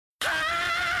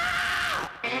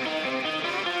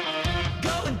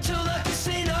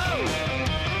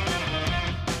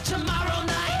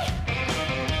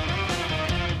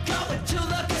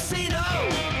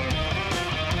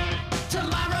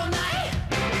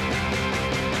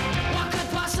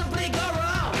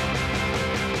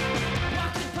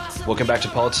Welcome back to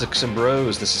Politics and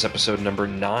Bros. This is episode number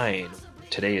 9.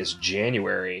 Today is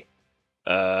January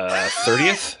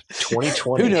 30th,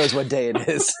 2020. Who knows what day it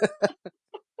is?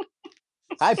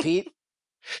 Hi, Pete.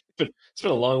 It's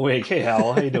been a long week. Hey,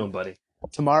 Hal. How you doing, buddy?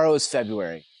 Tomorrow is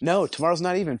February. No, tomorrow's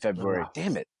not even February.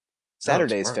 Damn it.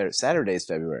 Saturday's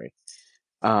February.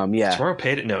 Yeah. Tomorrow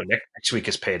payday? No, next week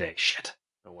is payday. Shit.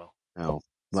 Oh, well. Oh,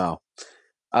 well.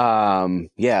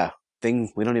 Yeah.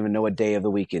 We don't even know what day of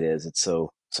the week it is. It's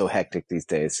so hectic these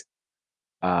days.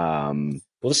 Well,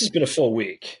 this has been a full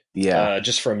week. Yeah.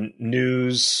 Just from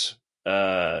news,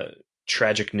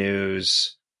 tragic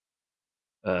news,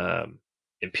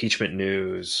 impeachment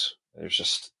news. There's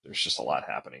just a lot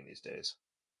happening these days.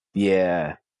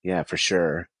 Yeah, for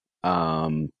sure.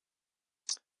 We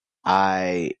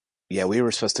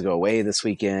were supposed to go away this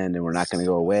weekend, and we're not going to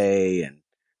go away. And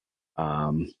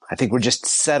I think we're just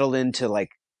settled into like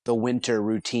the winter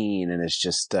routine, and it's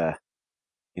just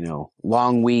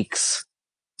long weeks,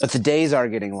 but the days are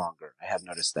getting longer. I have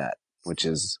noticed that, which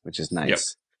is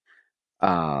nice.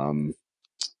 Yep.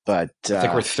 But I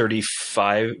think we're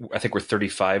 35. I think we're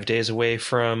 35 days away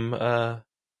from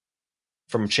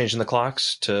changing the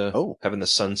clocks to having the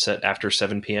sun set after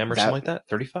 7 p.m. or something like that.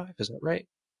 35, is that right?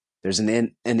 There's an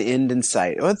end in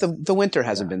sight. Well, the winter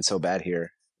hasn't been so bad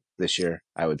here this year,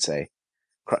 I would say.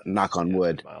 Knock on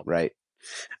wood, right?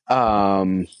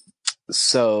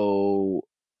 So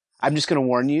I'm just going to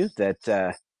warn you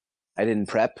that I didn't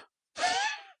prep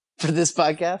for this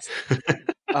podcast.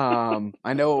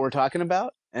 I know what we're talking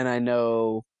about, and I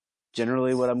know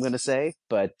generally what I'm going to say,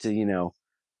 but there's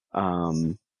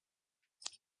going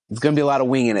to be a lot of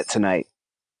winging it tonight.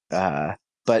 But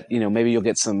maybe you'll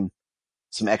get some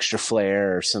extra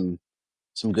flair or some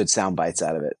good sound bites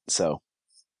out of it. So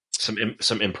some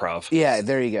improv. Yeah,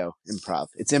 there you go. Improv.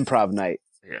 It's improv night.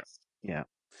 Yeah.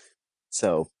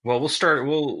 So we'll start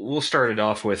it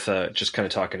off with just kind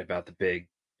of talking about the big.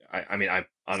 I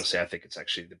honestly think it's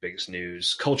actually the biggest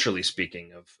news, culturally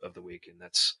speaking, of the week, and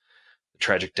that's the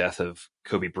tragic death of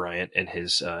Kobe Bryant and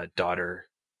his daughter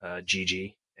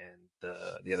Gigi, and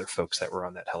the other folks that were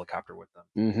on that helicopter with them.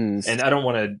 Mm-hmm. And I don't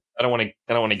want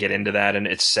to get into that. And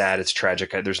it's sad. It's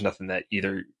tragic. There's nothing that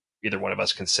either one of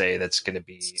us can say that's going to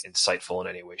be insightful in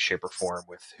any way, shape, or form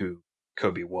with who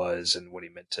Kobe was and what he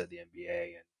meant to the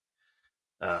NBA.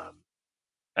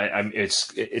 And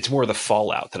it's more the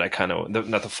fallout that I kind of,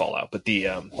 not the fallout, but the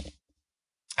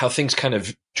how things kind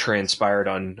of transpired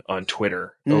on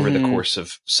Twitter over the course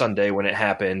of Sunday when it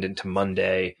happened into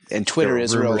Monday. And Twitter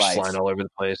is real life. Flying all over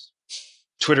the place.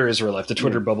 Twitter is real life. The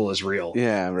Twitter bubble is real.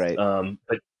 Yeah, right.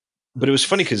 But it was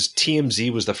funny because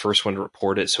TMZ was the first one to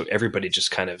report it, so everybody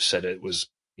just kind of said it was,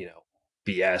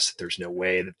 BS. That there's no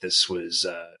way that this was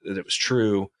that it was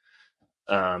true.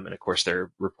 And of course,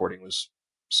 their reporting was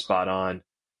spot on.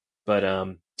 But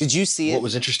did you see it? What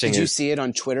was interesting? Did you see it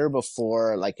on Twitter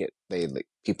before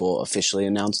people officially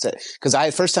announced it?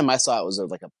 Because first time I saw it was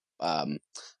like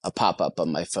a pop up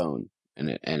on my phone, and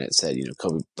it said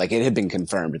Kobe, like it had been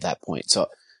confirmed at that point. So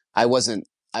I wasn't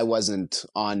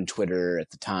on Twitter at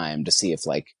the time to see if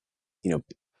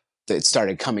it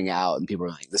started coming out and people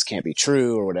were like, this can't be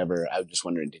true or whatever. I was just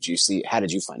wondering, how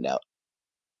did you find out?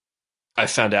 I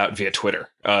found out via Twitter,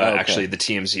 actually the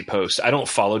TMZ post. I don't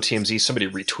follow TMZ. Somebody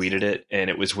retweeted it and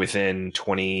it was within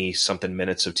 20 something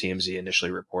minutes of TMZ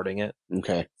initially reporting it.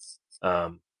 Okay.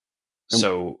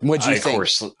 So what'd you think? Of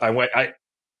course I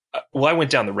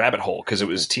went down the rabbit hole because it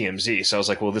was TMZ. So I was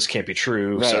like, well, this can't be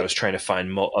true. Right. So I was trying to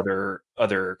find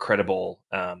other credible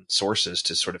sources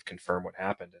to sort of confirm what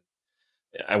happened. And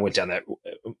I went down that.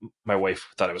 My wife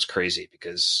thought I was crazy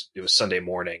because it was Sunday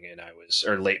morning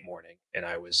or late morning, and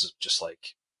I was just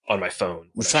like on my phone.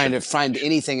 Trying to find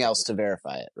anything else to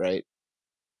verify it, right?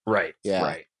 Right. Yeah.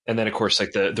 Right. And then of course,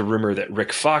 like the rumor that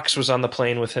Rick Fox was on the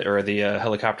plane with it or the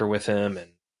helicopter with him,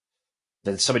 and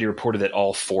then somebody reported that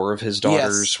all 4 of his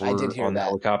daughters were on the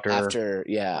helicopter.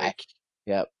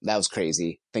 That was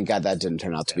crazy. Thank God that didn't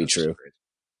turn out to be true.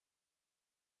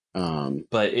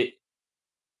 But it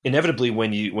inevitably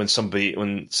when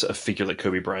a figure like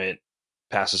Kobe Bryant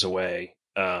passes away,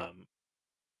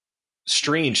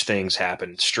 strange things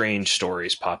happen, strange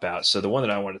stories pop out. So the one that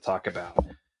I want to talk about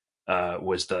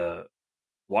was the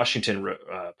Washington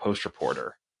Post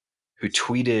reporter who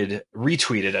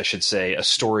retweeted, I should say, a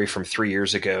story from 3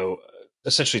 years ago,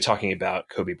 essentially talking about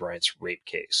Kobe Bryant's rape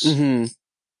case. Mm-hmm.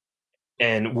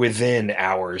 And within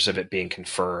hours of it being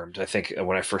confirmed, I think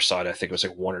when I first saw it, I think it was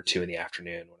like 1 or 2 in the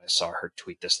afternoon when I saw her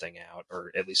tweet this thing out,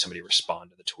 or at least somebody respond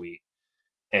to the tweet.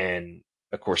 And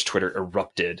of course, Twitter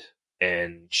erupted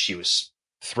and she was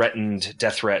threatened,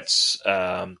 death threats.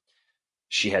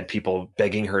 she had people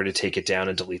begging her to take it down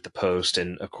and delete the post.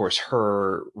 And of course,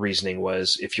 her reasoning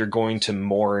was, if you're going to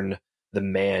mourn the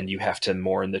man, you have to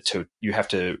mourn you have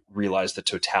to realize the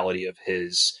totality of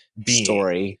his being,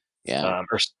 story, yeah,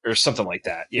 or something like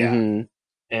that. Yeah. Mm-hmm.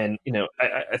 And,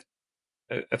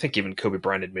 I think even Kobe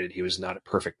Bryant admitted he was not a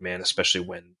perfect man, especially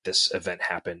when this event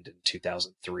happened in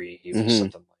 2003. He was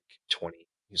something like 20.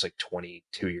 He was like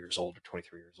 22 years old or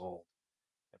 23 years old.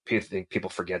 People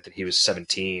forget that he was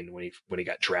 17 when he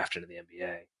got drafted into the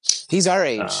NBA. He's our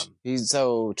age. He's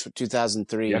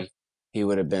 2003. Yeah. He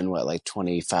would have been what, like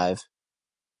 25?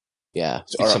 Yeah,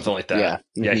 or something like that.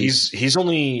 Yeah, yeah. He's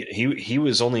only he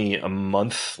was only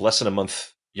less than a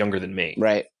month younger than me.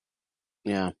 Right.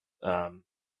 Yeah.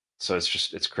 So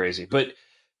it's crazy. But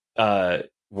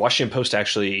Washington Post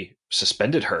actually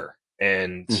suspended her,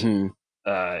 and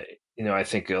I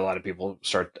think a lot of people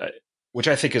start, which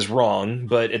I think is wrong.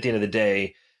 But at the end of the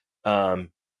day,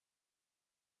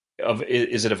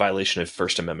 is it a violation of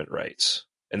First Amendment rights?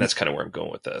 And that's kind of where I'm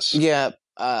going with this. Yeah.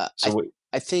 I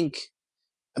think.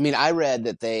 I mean, I read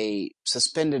that they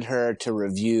suspended her to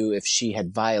review if she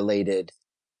had violated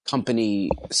company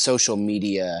social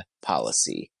media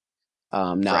policy.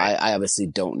 Now, right. I obviously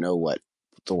don't know what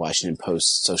the Washington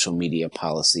Post social media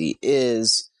policy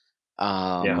is.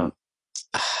 To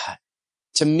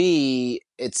me,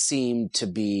 it seemed to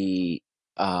be,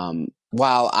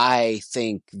 while I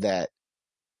think that,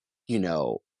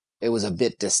 it was a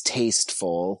bit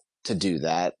distasteful to do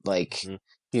that, like,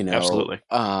 absolutely.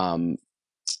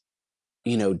 And would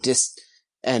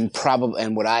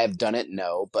I have done it?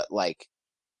 No, but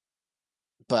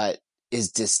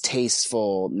is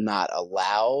distasteful not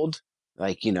allowed?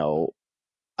 Like,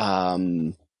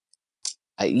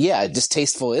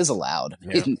 distasteful is allowed.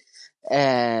 Yeah.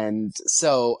 And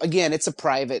so again, it's a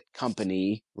private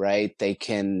company, right? They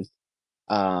can,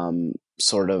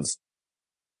 sort of,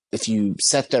 if you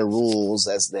set their rules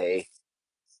as they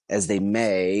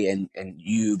may, and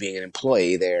you being an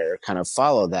employee there kind of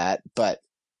follow that. But,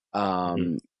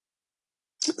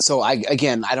 so I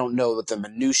don't know what the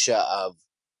minutia of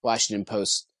Washington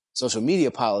Post social media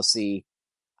policy.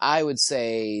 I would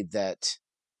say that,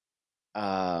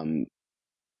 I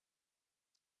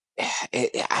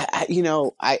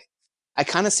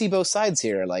kind of see both sides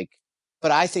here,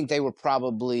 but I think they were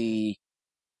probably,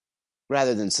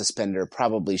 rather than suspend her,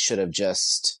 probably should have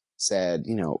just said,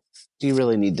 do you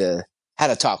really need to,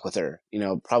 had a talk with her,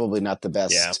 probably not the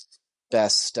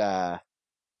best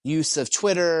use of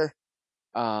Twitter.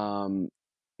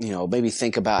 Maybe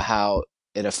think about how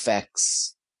it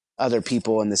affects other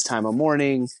people in this time of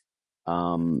mourning.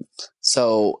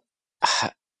 So,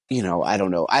 I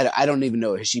don't know. I don't even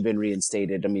know. Has she been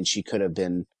reinstated? I mean, she could have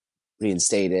been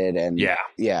reinstated, and yeah.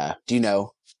 Do you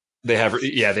know? They have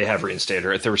reinstated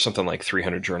her. There was something like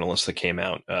 300 journalists that came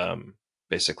out,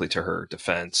 basically to her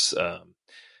defense. But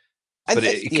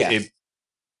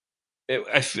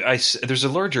there's a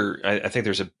larger, I think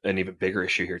there's an even bigger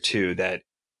issue here too, that,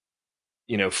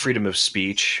 freedom of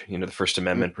speech, the First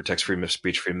Amendment protects freedom of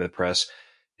speech, freedom of the press,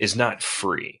 is not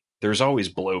free. There's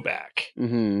always blowback.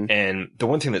 And the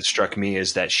one thing that struck me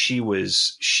is that she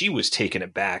was taken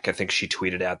aback. I think she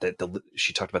tweeted out that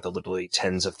she talked about the literally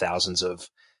tens of thousands of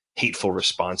hateful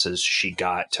responses she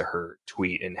got to her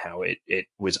tweet, and how it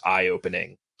was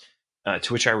eye-opening.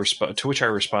 To which I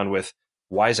respond with,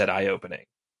 why is that eye-opening?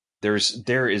 There is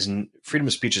freedom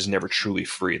of speech is never truly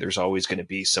free. There's always going to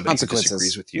be somebody who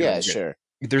disagrees with you. Yeah, sure.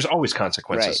 There's always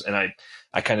consequences. Right. And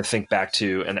I kind of think back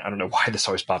to, and I don't know why this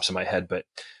always pops in my head, but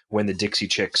when the Dixie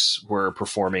Chicks were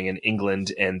performing in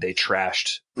England and they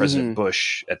trashed President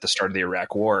Bush at the start of the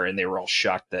Iraq War, and they were all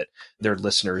shocked that their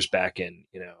listeners back in,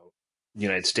 the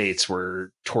United States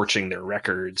were torching their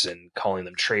records and calling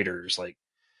them traitors. Like,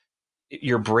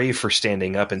 you're brave for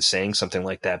standing up and saying something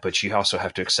like that, but you also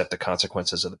have to accept the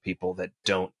consequences of the people that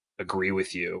don't agree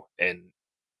with you, and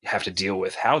have to deal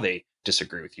with how they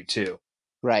disagree with you too.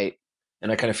 Right.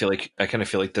 And I kind of feel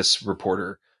like this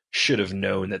reporter should have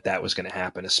known that was going to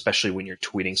happen, especially when you're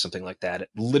tweeting something like that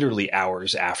literally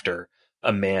hours after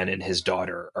a man and his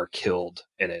daughter are killed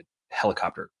in a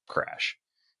helicopter crash.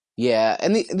 Yeah.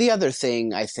 And the other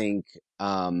thing I think,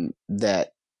 that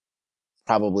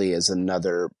probably is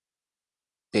another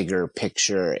bigger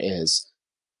picture, is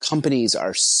companies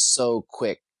are so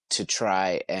quick to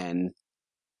try and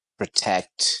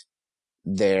protect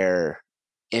their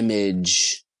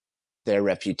image, their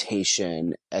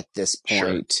reputation at this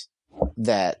point,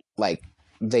 that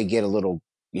they get a little,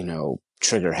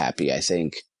 trigger happy, I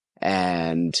think,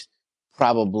 and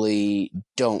probably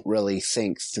don't really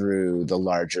think through the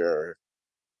larger,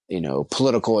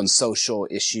 political and social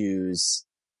issues,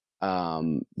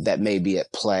 that may be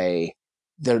at play.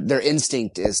 Their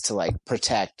instinct is to like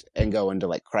protect and go into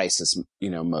like crisis,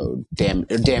 mode,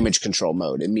 or damage control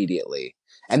mode immediately,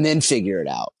 and then figure it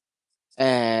out.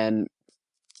 And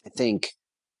I think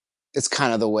it's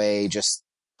kind of the way just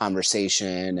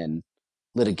conversation and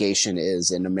litigation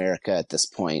is in America at this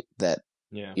point. That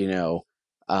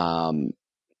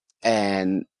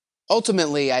and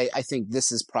ultimately, I think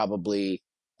this is probably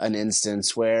an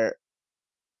instance where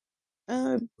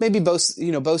maybe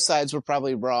both sides were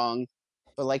probably wrong,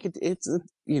 but like it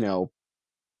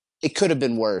could have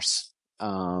been worse.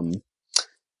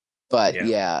 But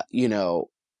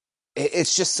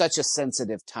it's just such a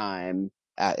sensitive time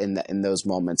in those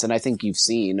moments, and I think you've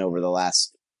seen over the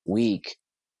last week.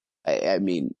 I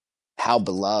mean, how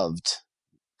beloved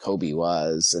Kobe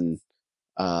was, and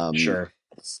sure.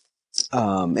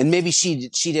 And maybe she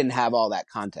didn't have all that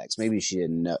context. Maybe she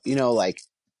didn't know,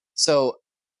 so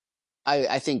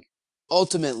I think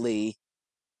ultimately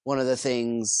one of the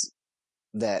things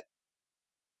that,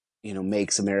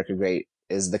 makes America great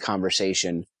is the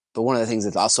conversation. But one of the things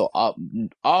that's also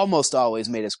almost always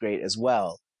made us great as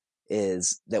well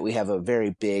is that we have a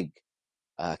very big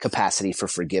capacity for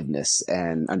forgiveness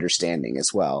and understanding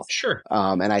as well. Sure.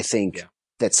 And I think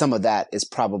that some of that is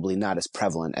probably not as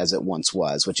prevalent as it once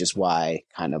was, which is why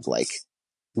kind of like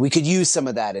we could use some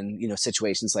of that in,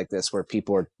 situations like this where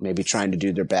people are maybe trying to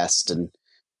do their best and,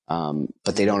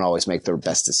 but they don't always make their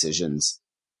best decisions.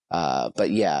 But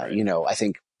right. I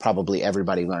think probably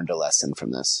everybody learned a lesson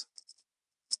from this.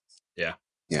 Yeah.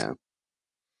 Yeah.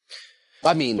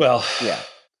 I mean,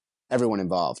 everyone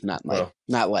involved, not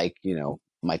like,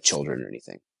 my children or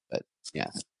anything, but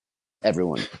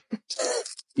everyone,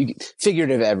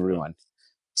 figurative everyone.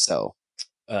 So,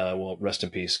 rest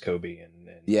in peace, Kobe.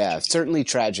 And certainly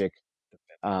tragic.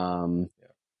 I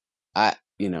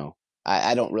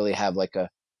don't really have I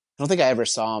don't think I ever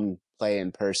saw him play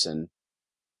in person.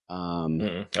 I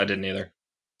didn't either.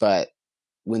 But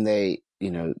when I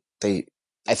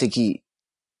think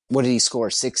what did he score?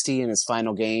 60 in his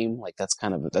final game? Like that's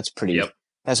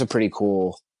a pretty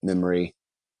cool memory.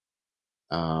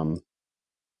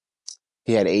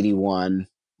 He had 81,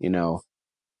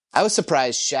 I was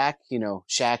surprised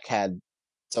Shaq had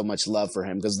so much love for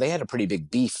him because they had a pretty big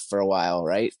beef for a while,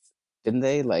 right? Didn't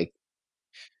they?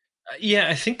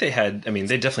 I think they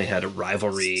definitely had a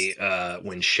rivalry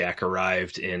when Shaq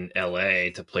arrived in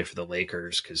LA to play for the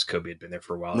Lakers because Kobe had been there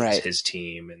for a while. Right. It was his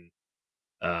team. And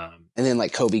then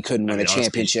Kobe couldn't win a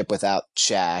championship without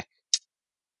Shaq.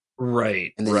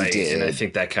 Right. And then he did. And I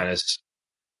think that kind of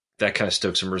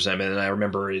stoked some resentment. And I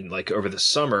remember over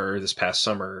this past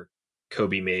summer,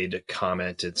 Kobe made a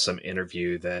comment in some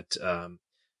interview that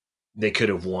they could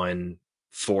have won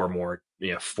 4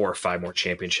 or 5 more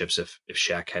championships if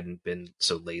Shaq hadn't been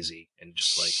so lazy and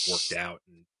just worked out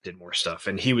and did more stuff.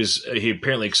 And he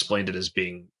apparently explained it as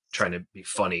being trying to be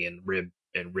funny and rib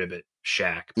at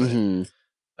Shaq.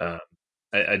 But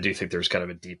I do think there's kind of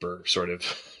a deeper sort of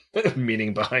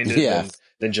meaning behind it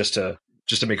than just to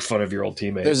make fun of your old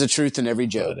teammate. There's a truth in every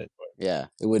joke. It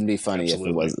wouldn't be funny if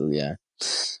it wasn't. Yeah.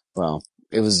 Well,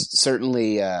 it was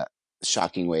certainly a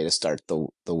shocking way to start the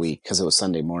week because it was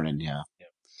Sunday morning. Yeah.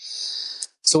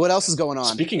 So what else is going on?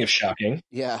 Speaking of shocking.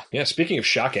 Yeah. Speaking of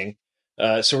shocking.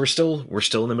 So we're still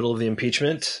in the middle of the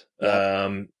impeachment.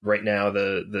 Right now,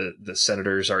 the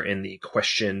senators are in the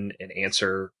question and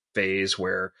answer phase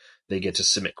where they get to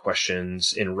submit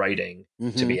questions in writing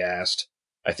to be asked.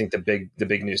 I think the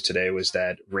big news today was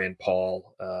that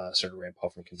Senator Rand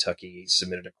Paul from Kentucky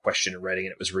submitted a question in writing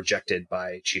and it was rejected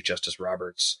by Chief Justice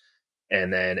Roberts.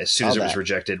 And then as soon as it was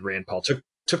rejected, Rand Paul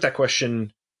took that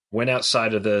question, went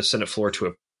outside of the Senate floor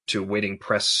to a waiting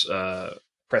press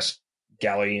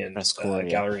gallery and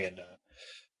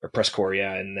or press corps,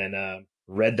 and then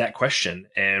read that question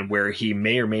and where he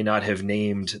may or may not have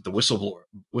named the whistleblower.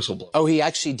 Oh, he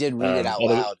actually did read it out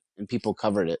loud, and people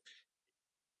covered it.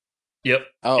 Yep.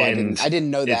 Oh, I didn't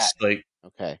know that.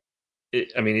 Okay.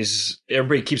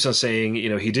 Everybody keeps on saying,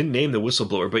 he didn't name the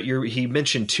whistleblower, but he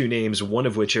mentioned 2 names, one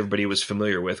of which everybody was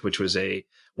familiar with, which was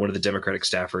one of the Democratic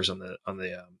staffers on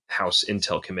the House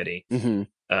Intel Committee.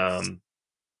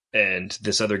 And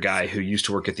this other guy who used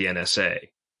to work at the NSA,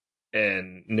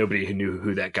 and nobody knew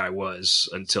who that guy was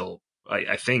until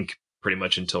I think pretty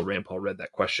much until Rand Paul read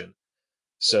that question.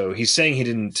 So he's saying he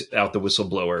didn't out the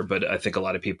whistleblower, but I think a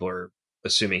lot of people are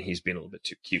assuming he's being a little bit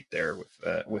too cute there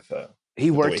with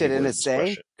he worked at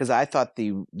NSA because I thought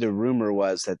the rumor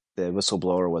was that the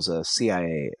whistleblower was a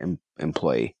CIA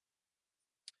employee.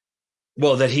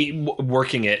 Well, that he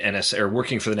working at NSA or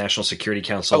working for the National Security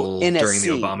Council during the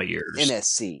Obama years.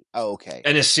 NSC. Oh, okay.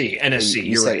 NSC.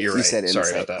 You're right. You're you right. said Sorry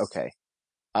NSA. about that. Okay.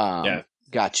 Yeah.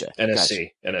 Gotcha.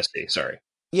 NSC. Sorry.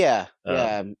 Yeah.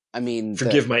 Yeah. I mean,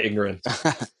 forgive my ignorance.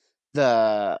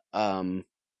 Yeah,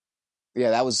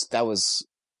 that was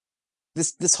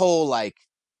this whole like,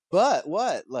 but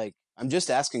what? Like, I'm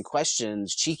just asking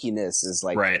questions. Cheekiness is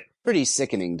like pretty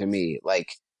sickening to me.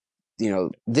 Like,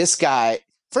 this guy,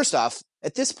 first off,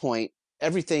 at this point,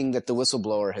 everything that the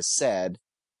whistleblower has said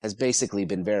has basically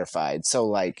been verified. So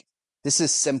like, this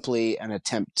is simply an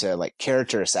attempt to like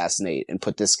character assassinate and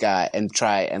put this guy and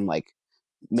try and like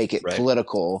make it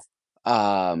political.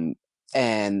 And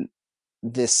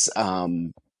this,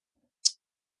 and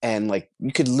like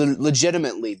you could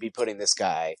legitimately be putting this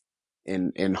guy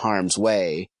in harm's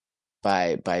way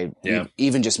by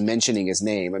even just mentioning his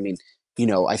name. I mean,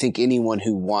 I think anyone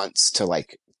who wants to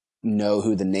like know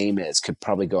who the name is could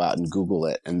probably go out and Google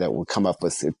it, and that will come up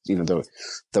with it.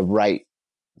 The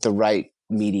right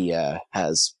media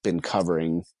has been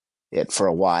covering it for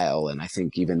a while, and I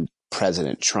think even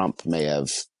President Trump may have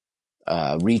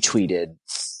retweeted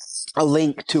a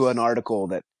link to an article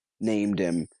that named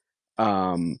him.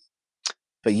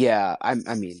 But yeah,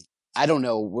 I mean, I don't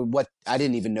know what, I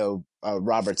didn't even know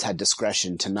Roberts had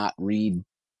discretion to not read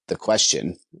the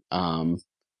question,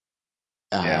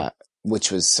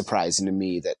 which was surprising to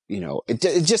me that,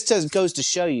 it just goes to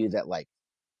show you that like,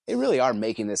 they really are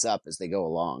making this up as they go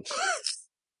along.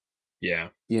 Yeah.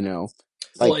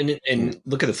 Like, well, and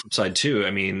look at the flip side too.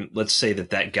 I mean, let's say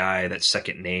that guy, that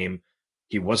second name,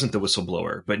 he wasn't the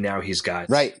whistleblower, but now he's got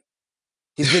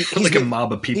he's like a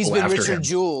mob of people after Richard him.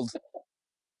 Jewelled.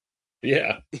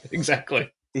 Yeah,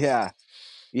 exactly. Yeah.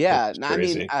 I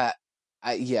mean,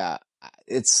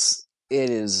 it's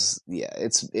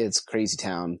crazy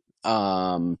town.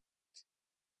 That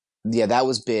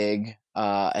was big.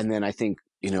 And then I think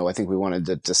we wanted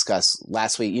to discuss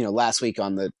last week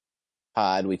on the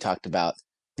pod, we talked about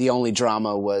the only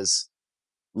drama was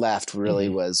left really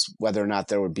was whether or not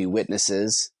there would be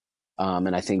witnesses.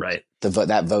 And I think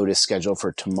that vote is scheduled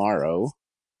for tomorrow,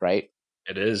 right?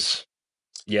 It is.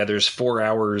 Yeah, there's 4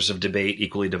 hours of debate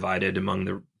equally divided among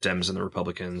the Dems and the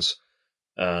Republicans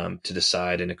to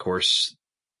decide. And of course,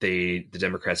 the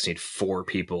Democrats need 4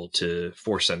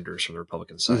 senators from the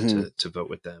Republican side to vote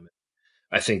with them.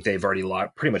 I think they've already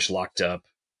pretty much locked up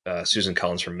Susan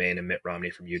Collins from Maine and Mitt Romney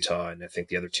from Utah. And I think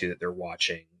the other 2 that they're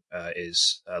watching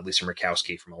is Lisa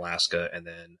Murkowski from Alaska and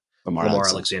then Lamar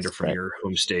Alexander from your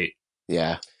home state.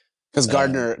 Yeah. Because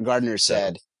Gardner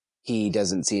said he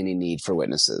doesn't see any need for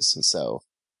witnesses.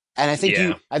 And I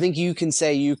think you can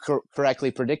say you correctly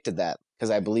predicted that,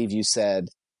 because I believe you said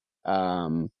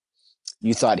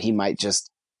you thought he might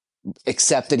just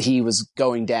accept that he was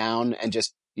going down and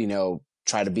just,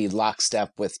 try to be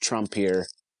lockstep with Trump here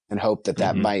and hope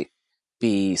that might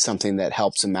be something that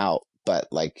helps him out. But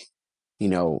like,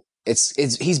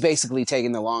 he's basically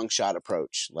taking the long shot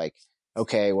approach. Like,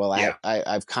 okay, well,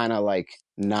 I've kind of like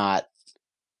not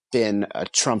been a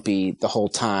Trumpy the whole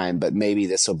time, but maybe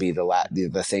this will be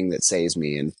the thing that saves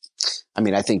me. And I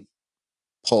mean, I think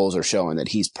polls are showing that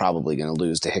he's probably going to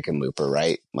lose to Hickenlooper,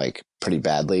 right? Like pretty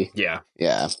badly. Yeah.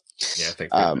 I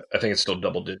think it's still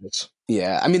double digits.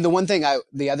 Yeah. I mean,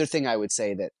 the other thing I would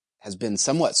say that has been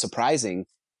somewhat surprising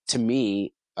to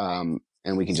me, and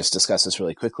we can just discuss this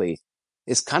really quickly,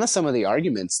 is kind of some of the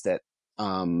arguments that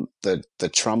the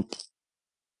Trump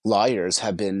lawyers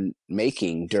have been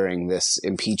making during this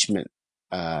impeachment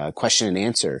question and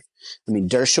answer. I mean,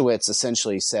 Dershowitz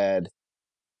essentially said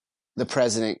the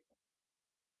president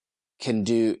can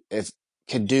do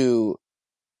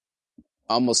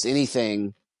almost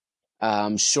anything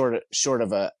short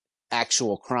of a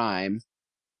actual crime,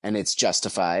 and it's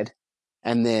justified.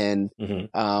 And then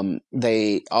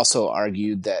they also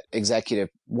argued that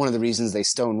one of the reasons they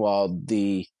stonewalled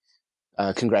the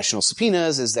congressional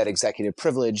subpoenas is that executive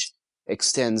privilege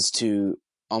extends to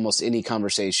almost any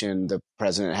conversation the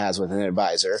president has with an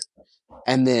advisor.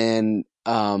 And then,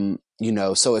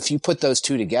 so if you put those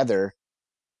 2 together,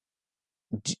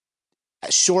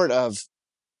 short of,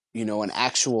 an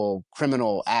actual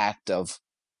criminal act of,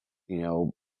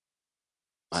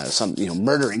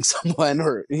 murdering someone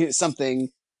or something,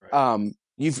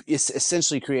 you've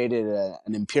essentially created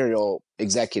an imperial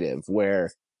executive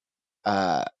where,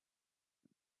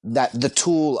 that the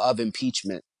tool of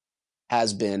impeachment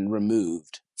has been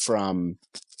removed from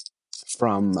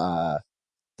the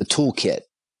toolkit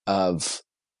of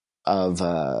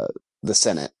the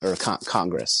Senate or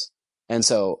Congress. And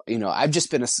so, I've just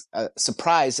been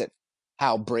surprised at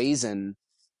how brazen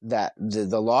that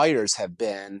the lawyers have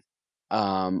been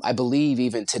I believe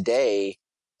even today,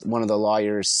 one of the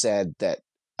lawyers said that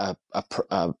a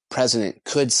president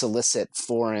could solicit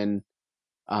foreign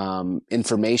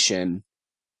information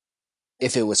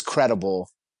if it was credible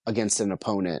against an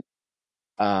opponent.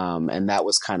 And that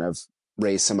was kind of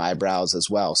raised some eyebrows as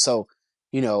well. So,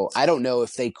 I don't know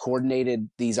if they coordinated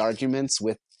these arguments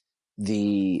with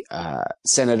the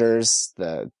senators,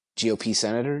 the GOP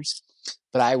senators,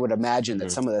 but I would imagine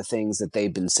that some of the things that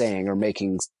they've been saying are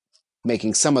making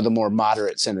some of the more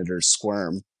moderate senators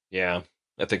squirm. Yeah,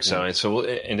 I think so. And so,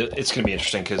 it's going to be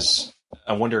interesting because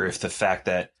I wonder if the fact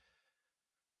that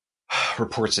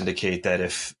reports indicate that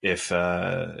if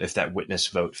that witness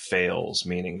vote fails,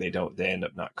 meaning they end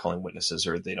up not calling witnesses,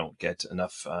 or they don't get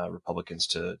enough Republicans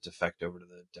to defect over to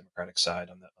the Democratic side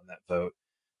on that vote,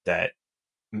 that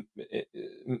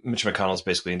Mitch McConnell's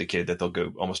basically indicated that they'll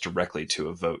go almost directly to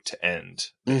a vote to end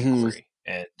the inquiry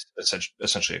and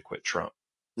essentially acquit Trump.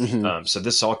 So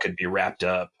this all could be wrapped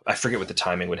up. I forget what the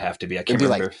timing would have to be. I can't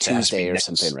remember. Like Tuesday or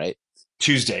something, right?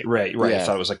 Tuesday, right. Yeah. I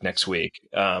thought it was like next week.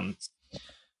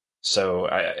 So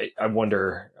I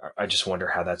wonder. I just wonder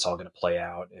how that's all going to play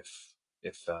out if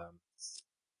the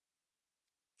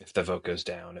vote goes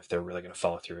down. If they're really going to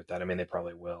follow through with that. I mean, they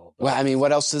probably will. But, well, I mean,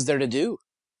 what else is there to do?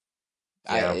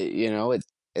 Yeah.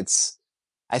 It's.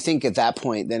 I think at that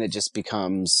point, then it just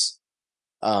becomes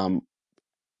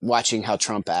watching how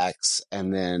Trump acts,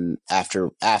 and then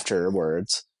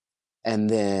afterwards, and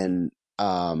then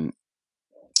and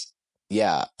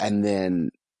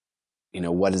then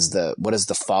what is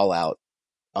the fallout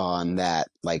on that?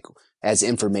 Like, as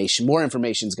more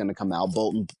information is going to come out.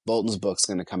 Bolton's book's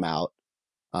going to come out.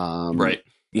 Right.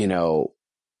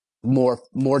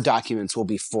 More documents will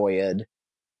be FOIA'd.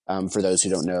 For those who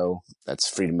don't know, that's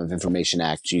Freedom of Information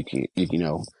Act. You can,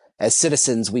 as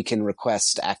citizens, we can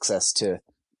request access to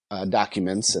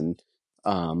documents, and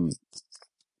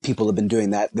people have been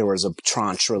doing that. There was a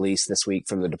tranche release this week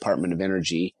from the Department of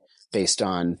Energy based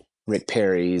on Rick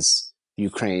Perry's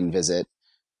Ukraine visit.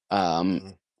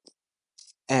 And,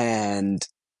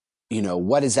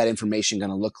 what is that information going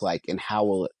to look like, and how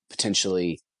will it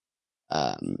potentially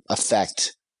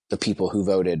affect the people who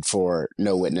voted for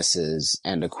no witnesses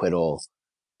and acquittal,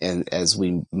 and as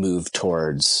we move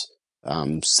towards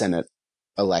Senate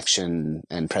election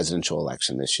and presidential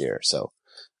election this year. So,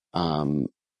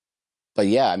 but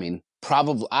yeah, I mean,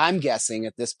 probably, I'm guessing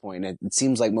at this point, it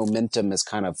seems like momentum has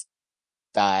kind of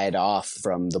died off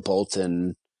from the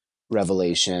Bolton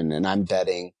revelation. And I'm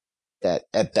betting that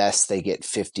at best they get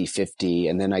 50-50.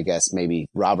 And then I guess maybe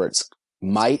Roberts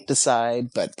might decide,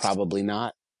 but probably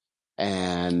not.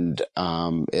 And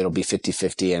it'll be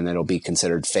 50-50, and it'll be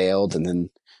considered failed. And then,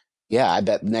 I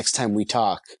bet next time we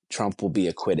talk, Trump will be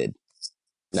acquitted.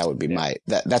 That would be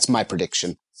that's my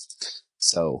prediction.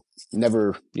 So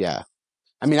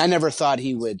I mean, I never thought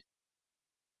he would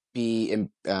be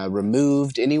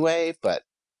removed anyway, but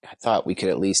I thought we could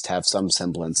at least have some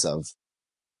semblance of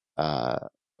a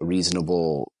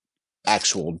reasonable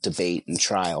actual debate and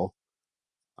trial.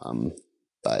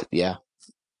 But yeah.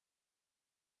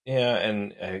 Yeah,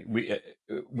 and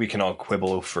we can all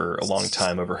quibble for a long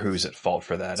time over who's at fault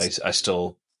for that. I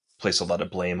still place a lot of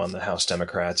blame on the House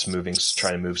Democrats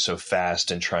trying to move so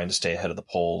fast and trying to stay ahead of the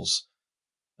polls.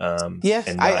 I get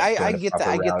that. I get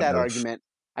that argument.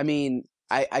 I mean,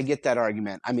 I get that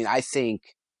argument. I mean, I think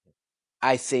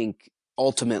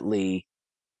ultimately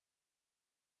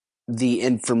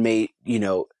the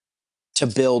to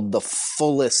build the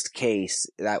fullest case,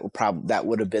 that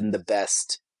would have been the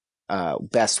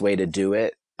best way to do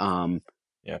it.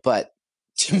 But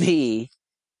to me,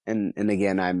 and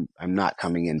again, I'm not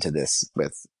coming into this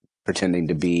with pretending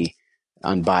to be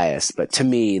unbiased, but to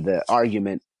me, the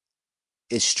argument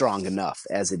is strong enough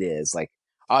as it is. Like,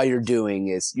 all you're doing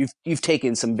is you've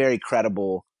taken some very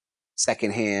credible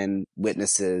secondhand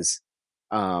witnesses,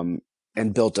 and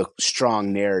built a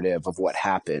strong narrative of what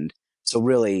happened. So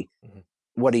really,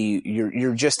 what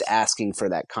you're just asking for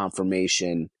that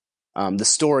confirmation. The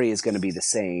story is going to be the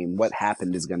same. What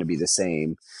happened is going to be the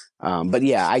same. But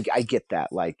yeah, I get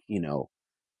that. Like,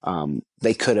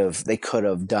 they could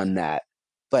have done that.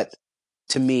 But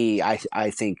to me, I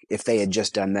think if they had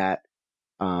just done that,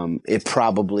 it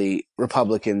probably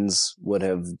Republicans would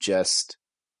have just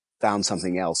found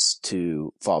something else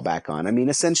to fall back on. I mean,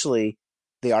 essentially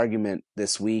the argument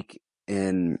this week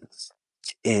in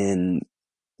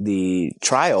the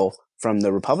trial from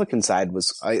the Republican side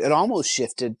was, it almost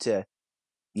shifted to,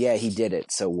 yeah, he did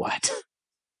it. So what?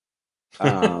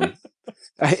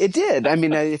 It did. I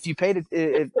mean, if you paid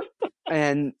it,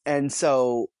 and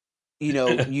so,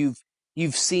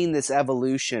 you've seen this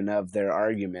evolution of their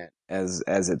argument as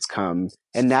it's come,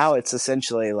 and now it's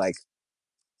essentially like,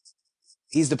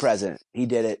 he's the president, he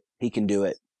did it, he can do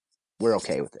it, we're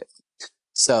okay with it.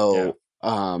 So,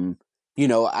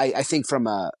 I think from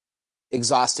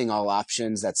exhausting all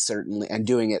options, that's certainly, and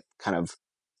doing it kind of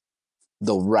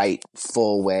the right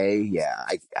full way. Yeah,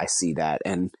 I see that.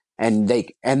 And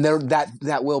there,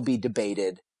 that will be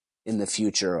debated in the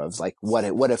future of like,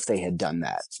 what if they had done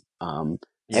that? And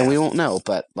we won't know,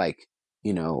 but like,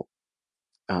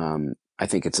 I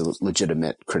think it's a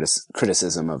legitimate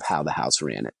criticism of how the House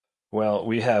ran it. Well,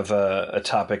 we have a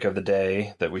topic of the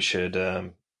day that we should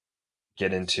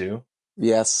get into.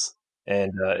 Yes.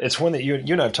 And it's one that you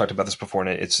and I have talked about this before, and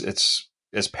it's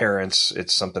as parents,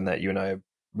 it's something that you and I,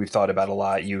 we've thought about a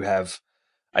lot. You have,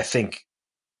 I think,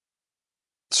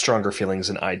 stronger feelings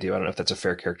than I do. I don't know if that's a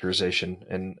fair characterization,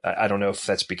 and I don't know if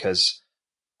that's because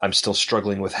I'm still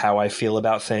struggling with how I feel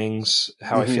about things,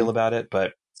 I feel about it.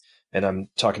 And I'm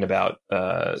talking about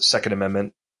Second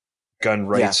Amendment, gun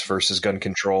rights versus gun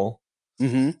control.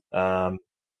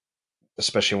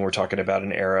 Especially when we're talking about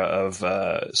an era of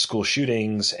school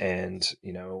shootings and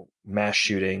mass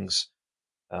shootings.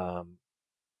 Are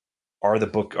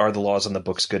the laws on the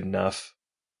books good enough?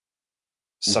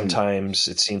 Sometimes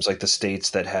it seems like the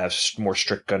states that have more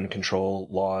strict gun control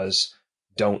laws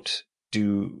don't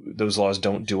do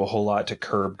a whole lot to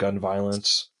curb gun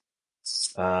violence.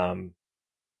 But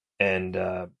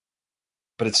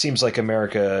it seems like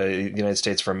America, the United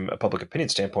States, from a public opinion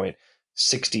standpoint,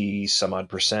 60 some odd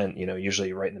percent,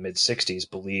 usually right in the mid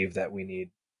 60s, believe that we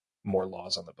need more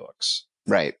laws on the books,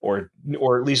 right? Or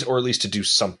at least to do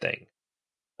something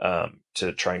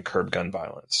to try and curb gun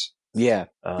violence. Yeah,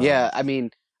 yeah. I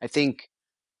mean, I think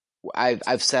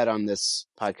I've said on this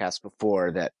podcast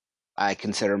before that I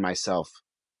consider myself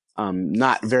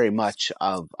not very much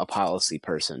of a policy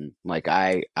person. Like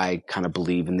I kind of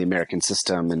believe in the American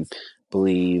system and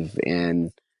believe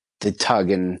in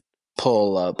the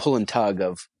pull and tug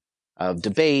of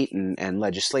debate and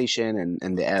legislation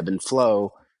and the ebb and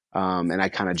flow. And I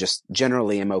kind of just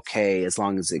generally am okay as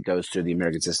long as it goes through the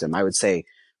American system. I would say,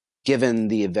 given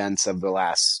the events of the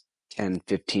last 10,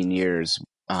 15 years,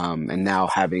 and now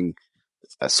having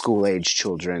school age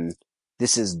children,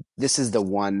 this is the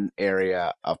one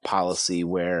area of policy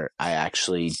where I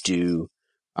actually do,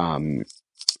 I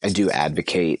do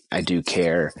advocate, I do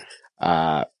care.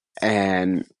 But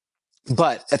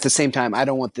at the same time, I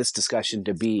don't want this discussion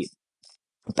to be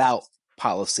about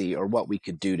policy or what we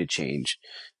could do to change.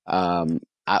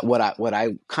 What I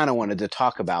kind of wanted to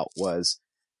talk about was,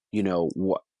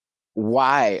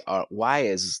 why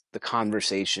is the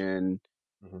conversation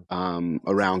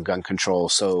around gun control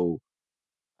so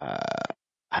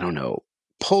I don't know,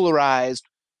 polarized,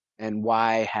 and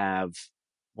why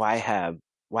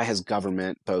has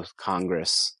government, both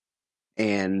Congress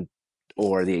and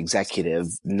or the executive,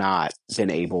 not been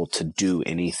able to do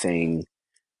anything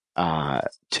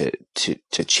to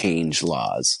change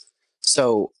laws?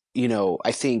 So,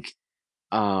 I think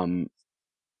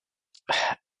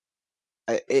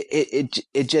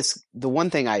it just, the one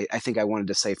thing I think I wanted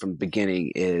to say from the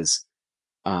beginning is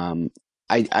I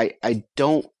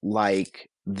don't like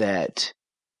that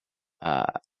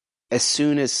as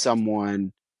soon as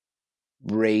someone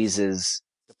raises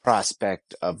the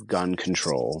prospect of gun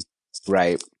control,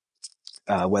 right?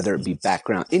 Whether it be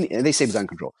background, they say gun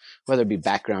control, whether it be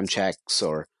background checks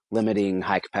or limiting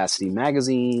high capacity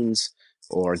magazines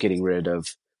or getting rid of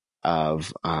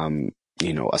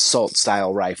assault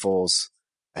style rifles.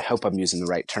 I hope I'm using the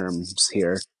right terms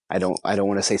here. I don't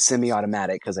want to say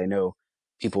semi-automatic because I know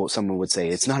someone would say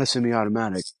it's not a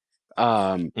semi-automatic.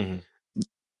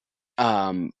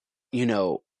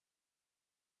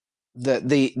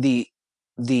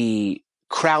 The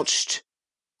crouched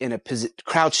in a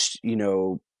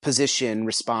position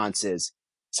response is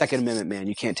Second Amendment, man,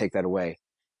 you can't take that away.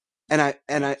 And I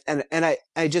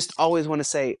just always want to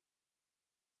say,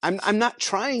 I'm not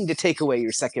trying to take away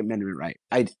your Second Amendment right.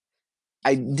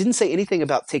 I didn't say anything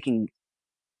about taking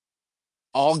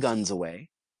all guns away.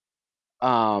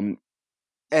 And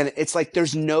it's like,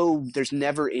 there's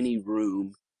never any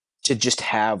room to just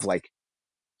have like,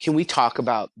 can we talk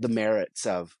about the merits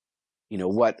of,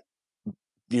 what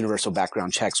universal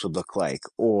background checks would look like?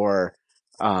 Or,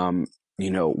 tell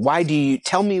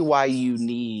me why you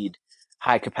need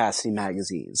high capacity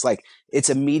magazines? Like, it's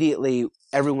immediately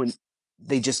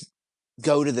they just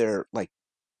go to their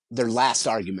last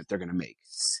argument they're going to make.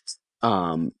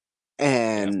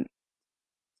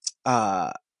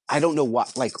 I don't know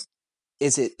what, like,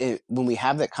 is it when we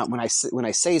have that, when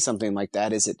I say something like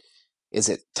that, is it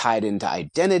tied into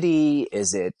identity?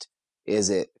 Is it Is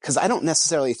it because I don't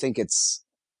necessarily think it's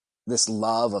this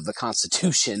love of the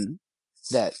Constitution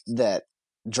that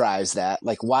drives that?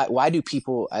 Like, why do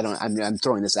people? I'm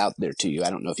throwing this out there to you. I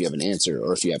don't know if you have an answer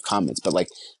or if you have comments, but like,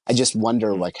 I just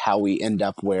wonder like how we end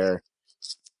up where,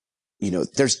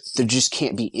 there just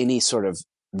can't be any sort of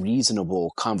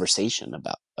reasonable conversation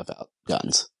about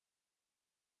guns.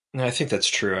 No, I think that's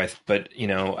true. But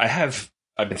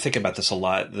I've been thinking about this a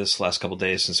lot this last couple of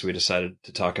days since we decided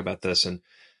to talk about this, and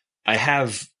I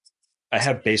have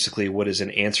basically what is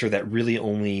an answer that really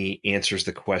only answers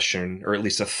the question, or at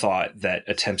least a thought that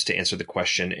attempts to answer the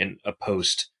question in a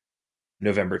post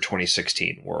November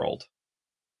 2016 world,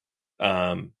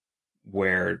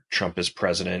 where Trump is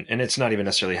president, and it's not even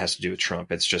necessarily has to do with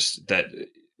Trump. It's just that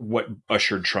what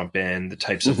ushered Trump in, the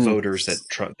types of voters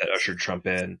that ushered Trump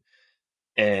in,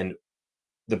 and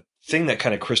the thing that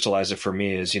kind of crystallized it for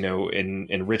me is,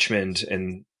 in Richmond,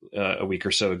 and a week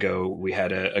or so ago, we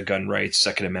had a gun rights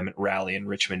Second Amendment rally in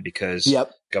Richmond because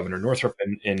Governor Northam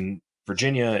in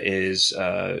Virginia is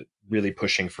really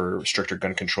pushing for stricter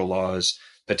gun control laws,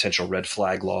 potential red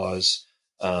flag laws,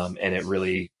 and it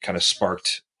really kind of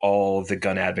sparked all the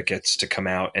gun advocates to come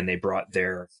out, and they brought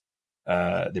their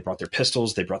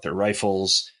pistols, they brought their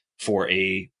rifles for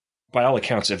by all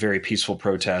accounts, a very peaceful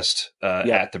protest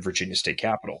at the Virginia State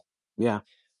Capitol. Yeah.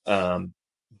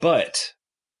 But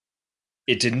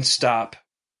it didn't stop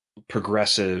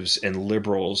progressives and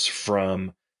liberals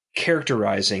from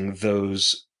characterizing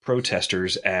those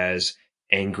protesters as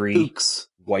angry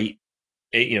white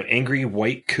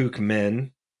kook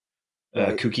men,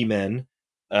 kooky men,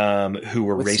 who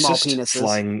were with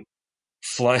racist,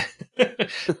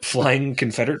 flying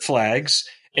Confederate flags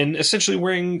and essentially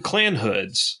wearing Klan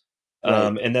hoods,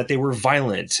 and that they were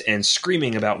violent and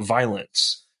screaming about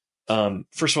violence.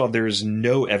 First of all, there is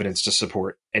no evidence to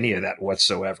support any of that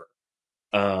whatsoever.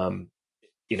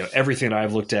 Everything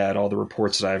I've looked at, all the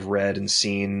reports that I've read and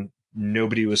seen,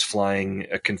 nobody was flying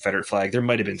a Confederate flag. There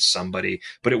might have been somebody,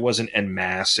 but it wasn't en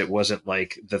masse. It wasn't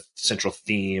like the central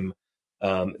theme.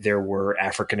 There were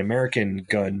African-American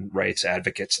gun rights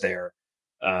advocates there.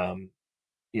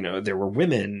 There were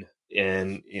women,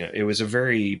 and, it was a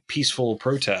very peaceful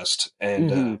protest,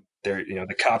 and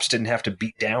the cops didn't have to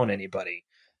beat down anybody.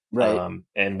 Right.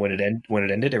 And when it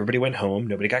ended, everybody went home.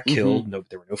 Nobody got killed.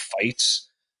 There were no fights.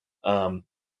 But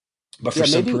for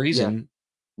some reason,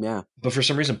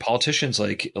 politicians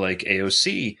like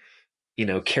AOC,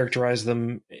 characterize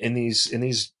them in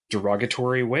these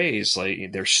derogatory ways.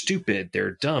 Like, they're stupid,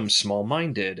 they're dumb,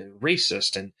 small-minded,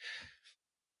 racist. And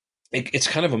it's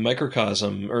kind of a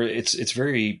microcosm, or it's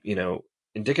very,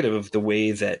 indicative of the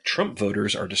way that Trump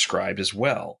voters are described as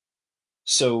well.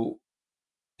 So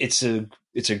it's a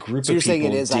group of people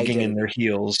digging identity in their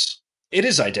heels. It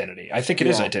is identity. I think it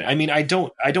is identity. I mean, I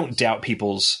don't doubt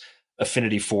people's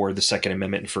affinity for the Second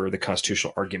Amendment and for the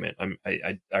constitutional argument.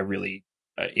 I really,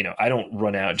 I don't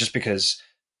run out just because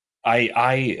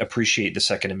I appreciate the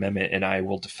Second Amendment and I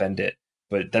will defend it,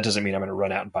 but that doesn't mean I'm going to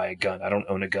run out and buy a gun. I don't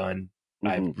own a gun.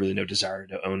 I have really no desire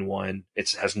to own one.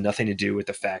 It has nothing to do with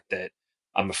the fact that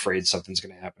I'm afraid something's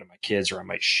going to happen to my kids, or I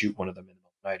might shoot one of them in the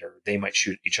middle of the night, or they might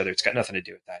shoot each other. It's got nothing to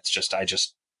do with that. It's just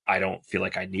I don't feel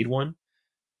like I need one,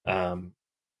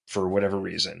 for whatever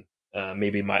reason.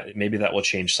 Maybe that will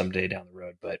change someday down the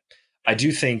road, but I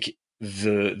do think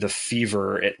the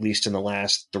fever, at least in the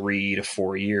last 3 to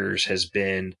 4 years, has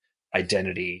been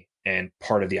identity, and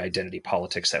part of the identity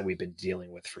politics that we've been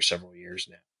dealing with for several years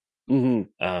now.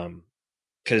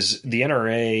 Because the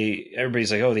NRA,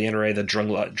 everybody's like, oh, the NRA,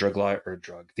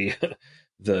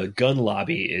 the gun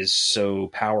lobby is so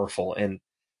powerful, and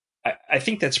I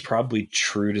think that's probably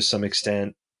true to some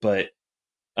extent, but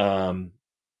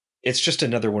it's just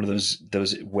another one of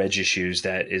those wedge issues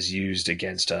that is used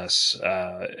against us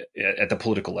at the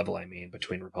political level. I mean,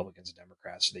 between Republicans and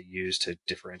Democrats, they use to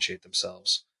differentiate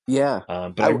themselves. Yeah,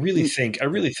 but I really think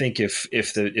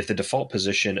if the default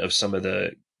position of some of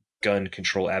the gun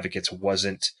control advocates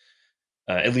wasn't,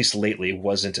 at least lately,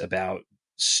 wasn't about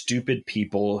stupid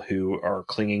people who are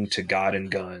clinging to God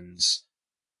and guns,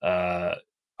 I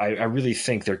really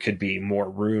think there could be more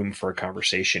room for a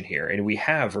conversation here. And we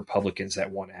have Republicans that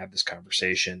want to have this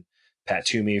conversation. Pat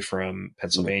Toomey from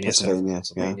Pennsylvania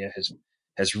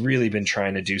has really been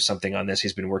trying to do something on this.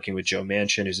 He's been working with Joe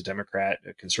Manchin, who's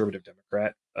a conservative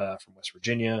Democrat from West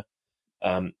Virginia.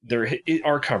 There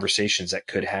are conversations that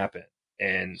could happen.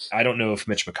 And I don't know if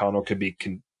Mitch McConnell could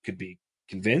be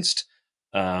convinced.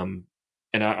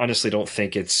 And I honestly don't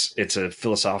think it's a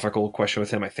philosophical question with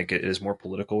him. I think it is more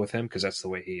political with him because that's the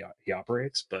way he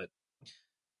operates. But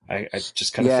I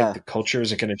just kind of think the culture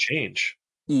isn't going to change.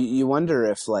 You wonder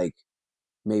if, like,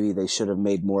 maybe they should have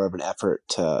made more of an effort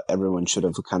to, everyone should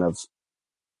have kind of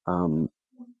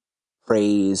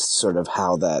praised sort of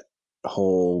how that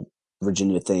whole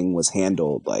Virginia thing was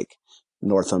handled. Like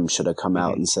Northam should have come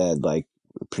out and said, like,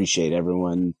 appreciate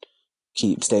everyone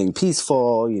keep staying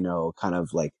peaceful, kind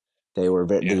of like they were,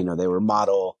 they were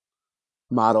model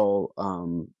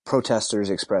protesters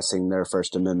expressing their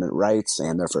First Amendment rights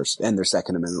and their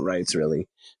Second Amendment rights, really.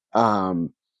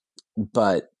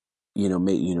 But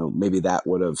maybe that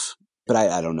would have, but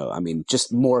I don't know. I mean,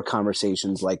 just more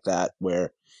conversations like that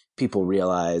where people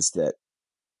realize that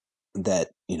there's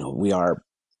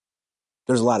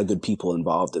a lot of good people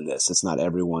involved in this. It's not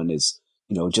everyone is,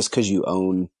 just because you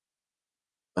own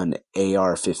an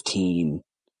AR-15,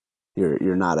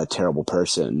 you're not a terrible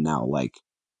person. Now, like,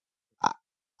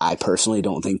 I personally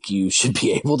don't think you should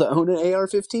be able to own an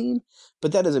AR-15,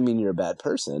 but that doesn't mean you're a bad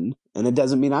person. And it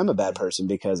doesn't mean I'm a bad person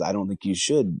because I don't think you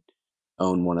should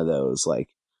own one of those. Like,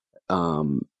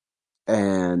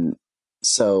 and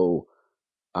so,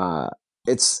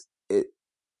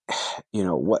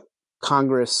 what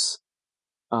Congress,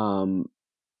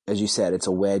 as you said, it's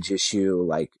a wedge issue.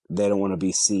 Like, they don't want to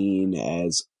be seen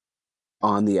as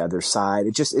on the other side.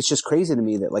 It's just crazy to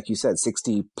me that, like you said,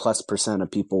 60+%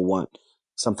 of people want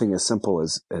something as simple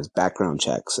as background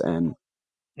checks, and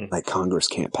like Congress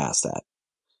can't pass that.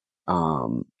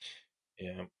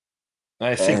 Yeah.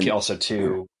 I think also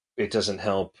too, it doesn't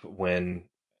help when,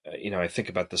 I think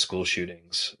about the school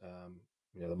shootings,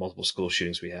 the multiple school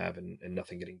shootings we have and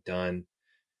nothing getting done.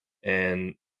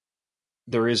 And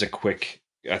there is I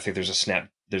think there's a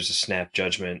snap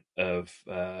judgment of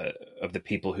the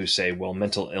people who say, well,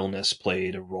 mental illness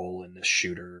played a role in this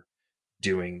shooter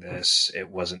doing this. It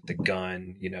wasn't the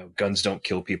gun. Guns don't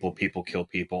kill people. People kill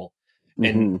people.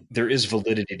 And there is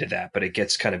validity to that, but it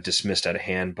gets kind of dismissed out of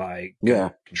hand by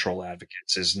gun control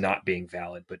advocates as not being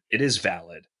valid. But it is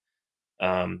valid.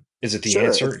 Is it the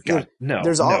answer? God, no,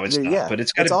 it's not. Yeah, but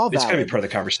it's got to be part of the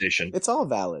conversation. It's all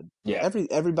valid. Yeah,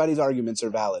 everybody's arguments are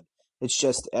valid. It's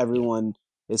just everyone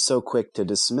is so quick to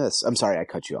dismiss. I'm sorry, I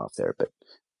cut you off there, but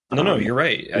no, you're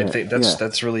right. I think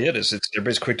that's really it. It's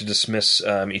everybody's quick to dismiss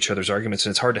each other's arguments,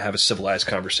 and it's hard to have a civilized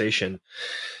conversation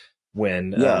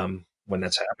when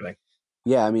that's happening.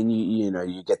 Yeah, I mean,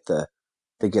 you get the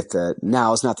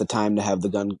now is not the time to have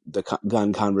the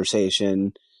gun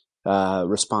conversation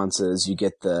responses. You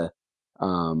get the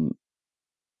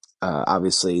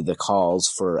obviously the calls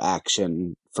for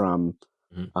action from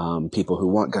people who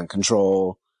want gun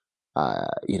control.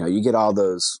 You get all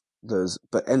those,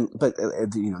 but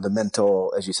the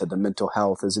mental, as you said, the mental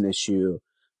health is an issue.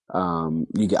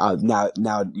 You get now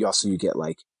you get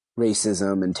like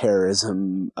racism and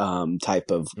terrorism type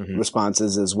of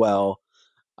responses as well.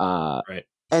 Right.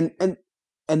 And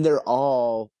they're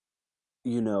all,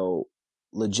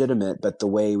 legitimate, but the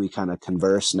way we kind of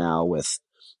converse now with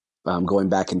going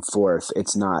back and forth,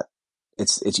 it's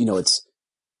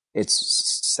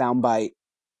soundbite,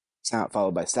 sound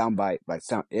followed by soundbite by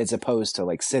sound, as opposed to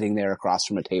like sitting there across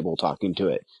from a table talking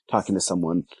to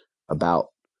someone about,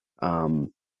 kind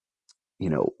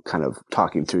of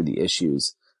talking through the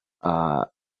issues. I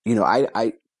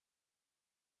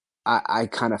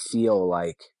kind of feel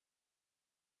like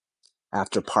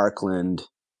after Parkland,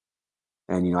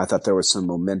 and, I thought there was some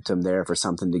momentum there for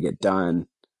something to get done.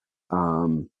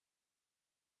 And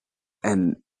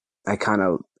I kind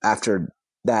of, after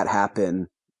that happened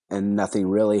and nothing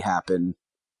really happened,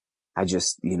 I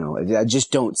just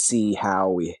don't see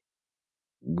how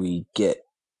we get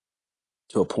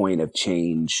to a point of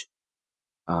change.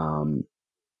 And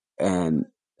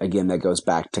again, that goes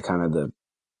back to kind of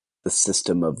the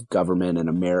system of government in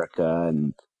America,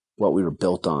 and what we were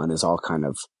built on is all kind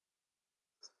of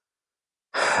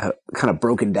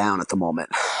broken down at the moment.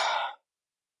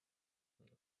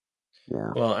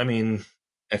 Yeah. Well, I mean,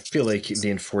 I feel like the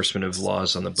enforcement of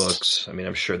laws on the books, I mean,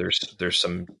 I'm sure there's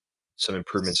some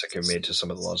improvements that can be made to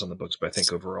some of the laws on the books, but I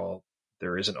think overall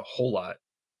there isn't a whole lot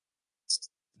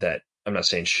that, I'm not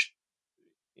saying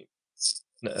I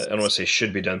don't want to say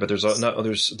should be done, but there isn't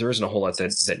a whole lot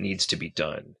that needs to be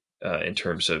done in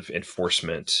terms of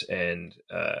enforcement and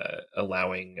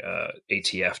allowing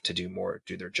ATF to do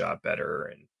their job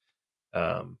better.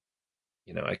 And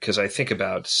because I think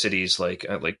about cities like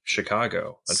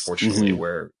Chicago, unfortunately,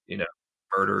 where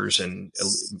murders and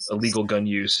illegal gun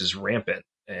use is rampant,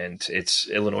 and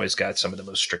Illinois got some of the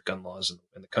most strict gun laws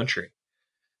in the country.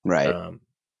 Right,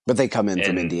 but they come in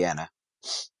from Indiana.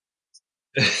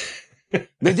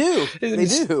 They do. They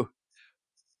do.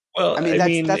 Well, I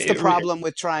mean, that's the problem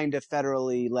with trying to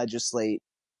federally legislate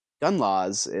gun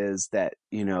laws, is that,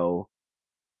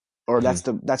 or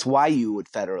that's why you would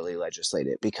federally legislate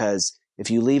it, because if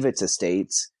you leave it to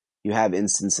states, you have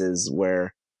instances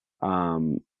where,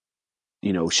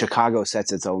 Chicago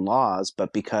sets its own laws,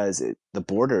 but because the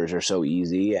borders are so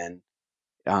easy and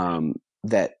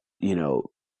that,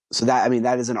 so that, I mean,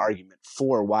 that is an argument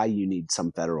for why you need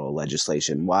some federal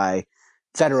legislation, why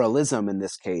federalism in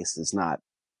this case is not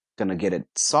going to get it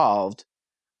solved.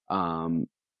 And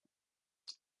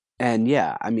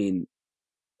yeah, I mean,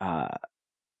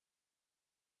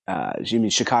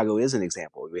 Chicago is an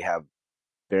example. We have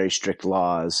very strict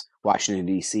laws, Washington,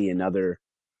 D.C. and other,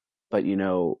 but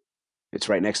it's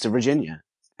right next to Virginia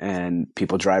and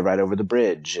people drive right over the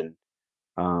bridge. And,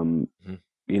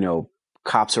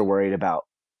 cops are worried about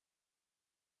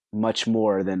much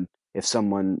more than if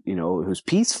someone, who's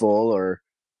peaceful or,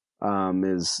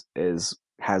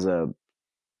 has a,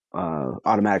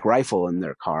 automatic rifle in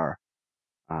their car.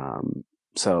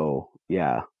 So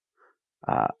yeah,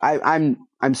 I'm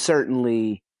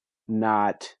certainly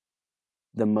not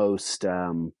the most,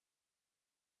 I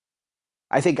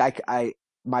think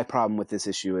my problem with this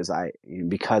issue is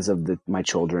because of my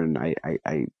children,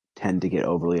 I tend to get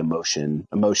overly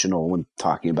emotional when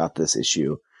talking about this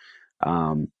issue.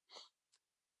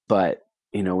 But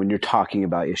when you're talking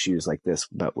about issues like this,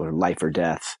 but with life or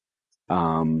death,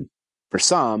 for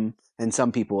some, and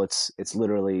some people, it's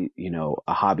literally,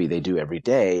 a hobby they do every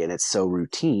day and it's so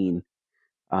routine.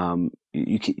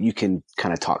 You can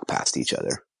kind of talk past each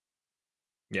other.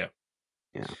 Yeah.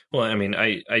 Yeah. Well, I mean,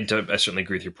 I certainly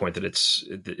agree with your point that it's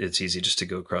easy just to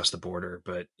go across the border,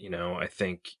 but I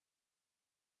think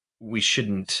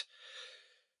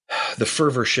the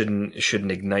fervor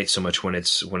shouldn't ignite so much when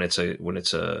it's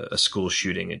a school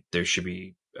shooting. There should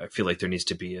be, I feel like there needs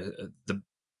to be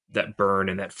that burn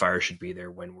and that fire should be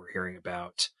there when we're hearing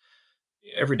about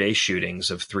everyday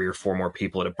shootings of 3 or 4 more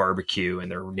people at a barbecue in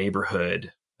their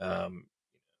neighborhood,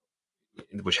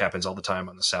 which happens all the time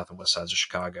on the south and west sides of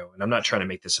Chicago. And I'm not trying to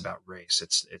make this about race.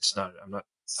 It's not, I'm not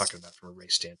talking about from a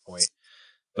race standpoint,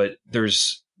 but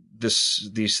these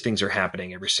things are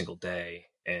happening every single day,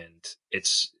 and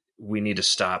we need to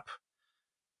stop.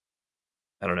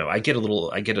 I don't know. I get a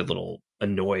little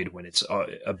annoyed when it's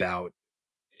about,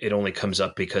 it only comes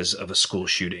up because of a school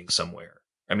shooting somewhere.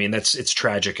 I mean, it's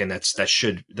tragic, and that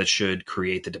should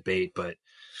create the debate, but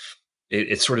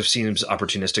it sort of seems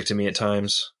opportunistic to me at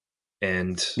times.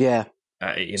 And yeah,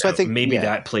 so I think maybe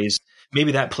that plays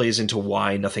into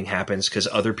why nothing happens, because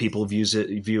other people view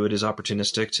it as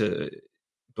opportunistic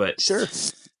but sure.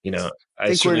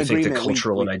 I certainly think the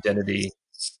cultural and identity.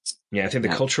 Yeah, I think the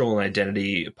cultural and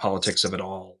identity politics of it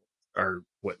all are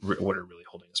what are really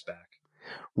holding us back.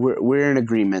 We're in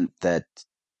agreement that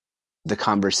the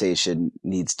conversation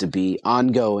needs to be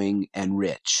ongoing and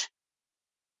rich,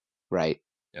 right?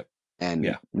 Yep.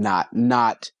 And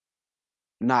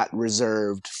not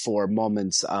reserved for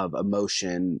moments of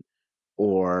emotion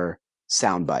or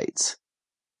sound bites.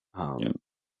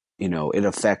 It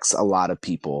affects a lot of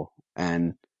people,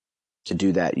 and to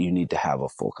do that, you need to have a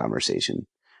full conversation.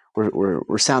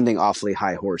 We're sounding awfully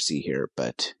high horsey here,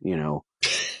 but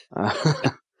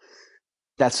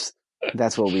that's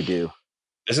what we do.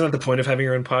 Isn't that the point of having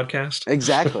your own podcast?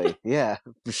 Exactly. Yeah,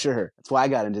 for sure. That's why I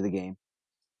got into the game.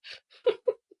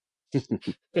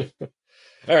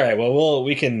 All right. Well,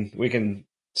 we can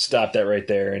stop that right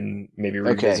there and maybe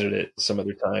revisit it some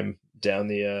other time down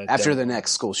the after the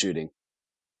next school shooting.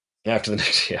 After the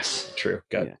next, yeah, true.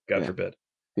 God forbid.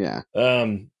 Yeah.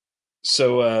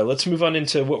 So let's move on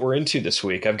into what we're into this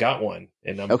week. I've got one,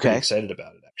 and I'm pretty excited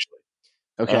about it, actually.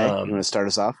 Okay. You want to start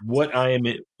us off?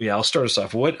 I'll start us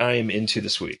off. What I am into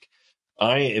this week.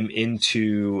 I am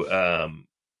into. I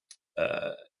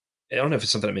don't know if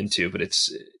it's something I'm into, but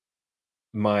it's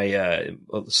my.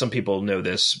 Some people know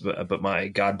this, but my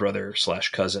godbrother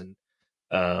 / cousin,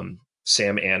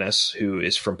 Sam Annis, who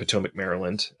is from Potomac,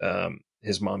 Maryland.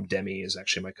 His mom Demi is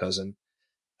actually my cousin.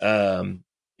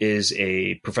 Is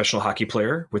a professional hockey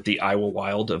player with the Iowa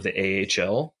Wild of the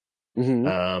AHL.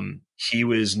 Mm-hmm. He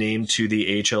was named to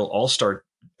the AHL All-Star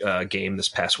game this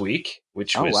past week,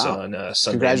 which was on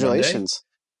Sunday. Congratulations.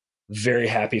 Monday. Very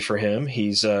happy for him.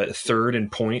 He's third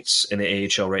in points in the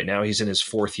AHL right now. He's in his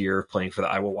 4th year of playing for the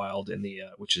Iowa Wild in the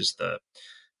which is the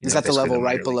is that the level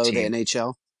right below the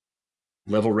NHL?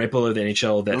 Level right below the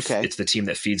NHL. It's the team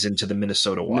that feeds into the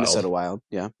Minnesota Wild.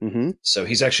 Yeah. Mm-hmm. So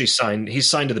he's actually signed. He's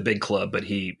signed to the big club, but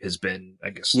he has been, I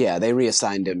guess. Yeah, they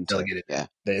reassigned him. Delegated.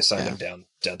 They assigned him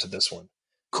down to this one.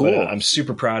 Cool. But, I'm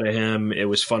super proud of him. It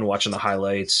was fun watching the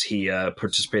highlights. He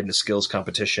participated in the skills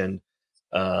competition,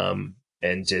 and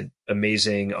did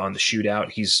amazing on the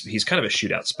shootout. He's kind of a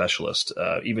shootout specialist,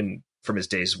 even from his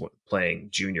days playing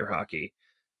junior hockey.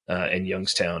 in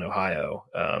Youngstown, Ohio,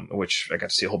 which I got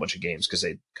to see a whole bunch of games because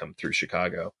they come through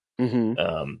Chicago.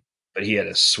 Mm-hmm. But he had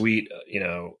a sweet,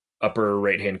 upper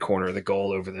right hand corner of the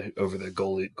goal over the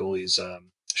goalie's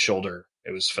shoulder.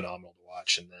 It was phenomenal to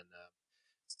watch, and then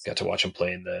got to watch him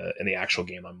play in the actual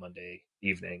game on Monday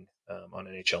evening on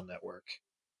NHL Network.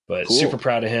 But Cool. super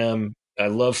proud of him. I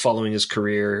love following his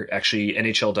career. Actually,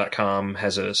 NHL.com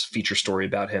has a feature story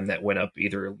about him that went up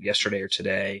either yesterday or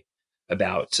today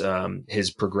about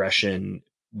his progression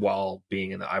while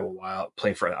being in the Iowa Wild,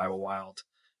 playing for the Iowa Wild,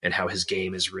 and how his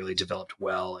game has really developed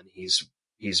well, and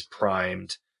he's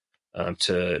primed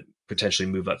to potentially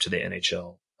move up to the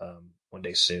NHL one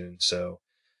day soon. So,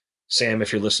 Sam,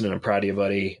 if you're listening, I'm proud of you,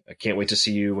 buddy. I can't wait to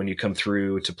see you when you come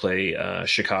through to play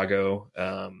Chicago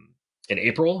in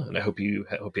April, and I hope he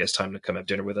has time to come have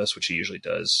dinner with us, which he usually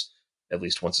does at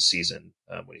least once a season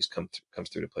when he's comes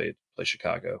through to play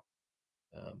Chicago.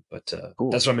 But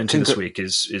Cool. That's what I'm into this week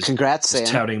is congrats, Sam.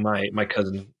 touting my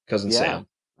cousin Sam.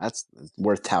 That's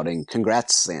worth touting.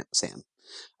 Congrats, Sam.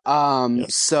 Yeah.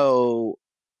 So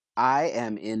I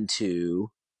am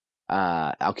into,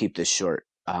 I'll keep this short.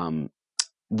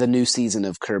 The new season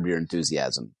of Curb Your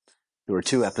Enthusiasm. There were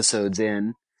 2 episodes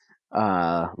in,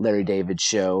 Larry David's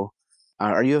show.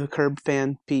 Are you a Curb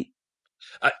fan, Pete?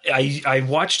 I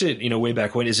watched it, way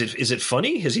back when. Is it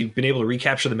funny? Has he been able to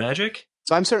recapture the magic?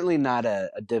 So I'm certainly not a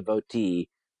devotee,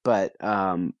 but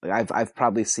I've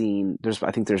probably seen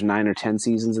I think there's 9 or 10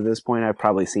 seasons at this point. I've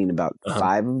probably seen about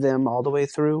 5 of them all the way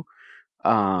through.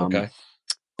 Okay.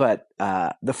 But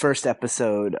the first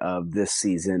episode of this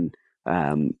season,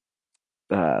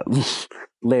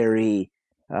 Larry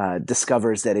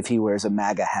discovers that if he wears a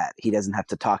MAGA hat, he doesn't have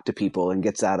to talk to people and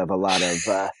gets out of a lot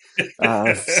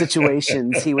of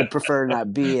situations he would prefer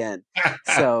not be in.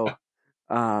 So,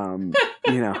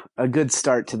 a good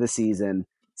start to the season.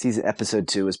 Episode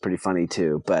 2 was pretty funny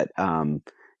too. But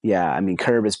yeah, I mean,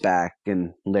 Curb is back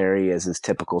and Larry is his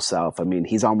typical self. I mean,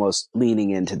 he's almost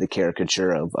leaning into the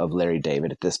caricature of Larry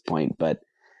David at this point, but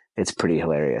it's pretty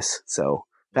hilarious. So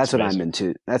that's what I'm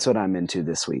into. That's what I'm into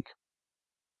this week.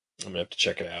 I'm gonna have to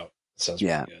check it out. It sounds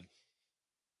really good.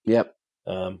 Yep.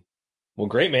 Well,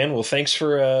 great, man. Well, thanks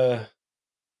for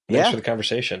the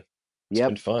conversation. It's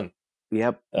been fun.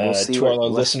 Yep. To all our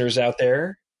listeners out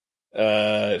there,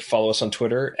 follow us on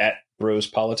Twitter at Bros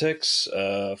Politics.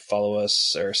 Follow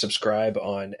us or subscribe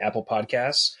on Apple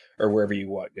Podcasts or wherever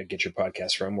you get your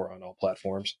podcasts from. We're on all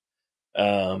platforms.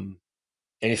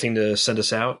 Anything to send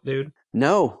us out, dude?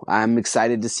 No, I'm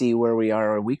excited to see where we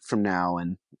are a week from now,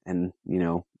 and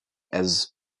as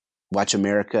watch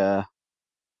America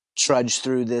trudge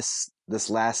through this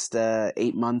last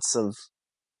 8 months of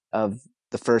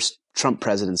the first Trump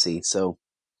presidency. So,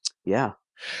 yeah.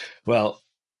 Well,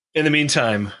 in the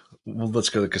meantime, let's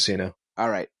go to the casino. All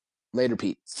right. Later,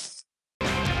 Pete.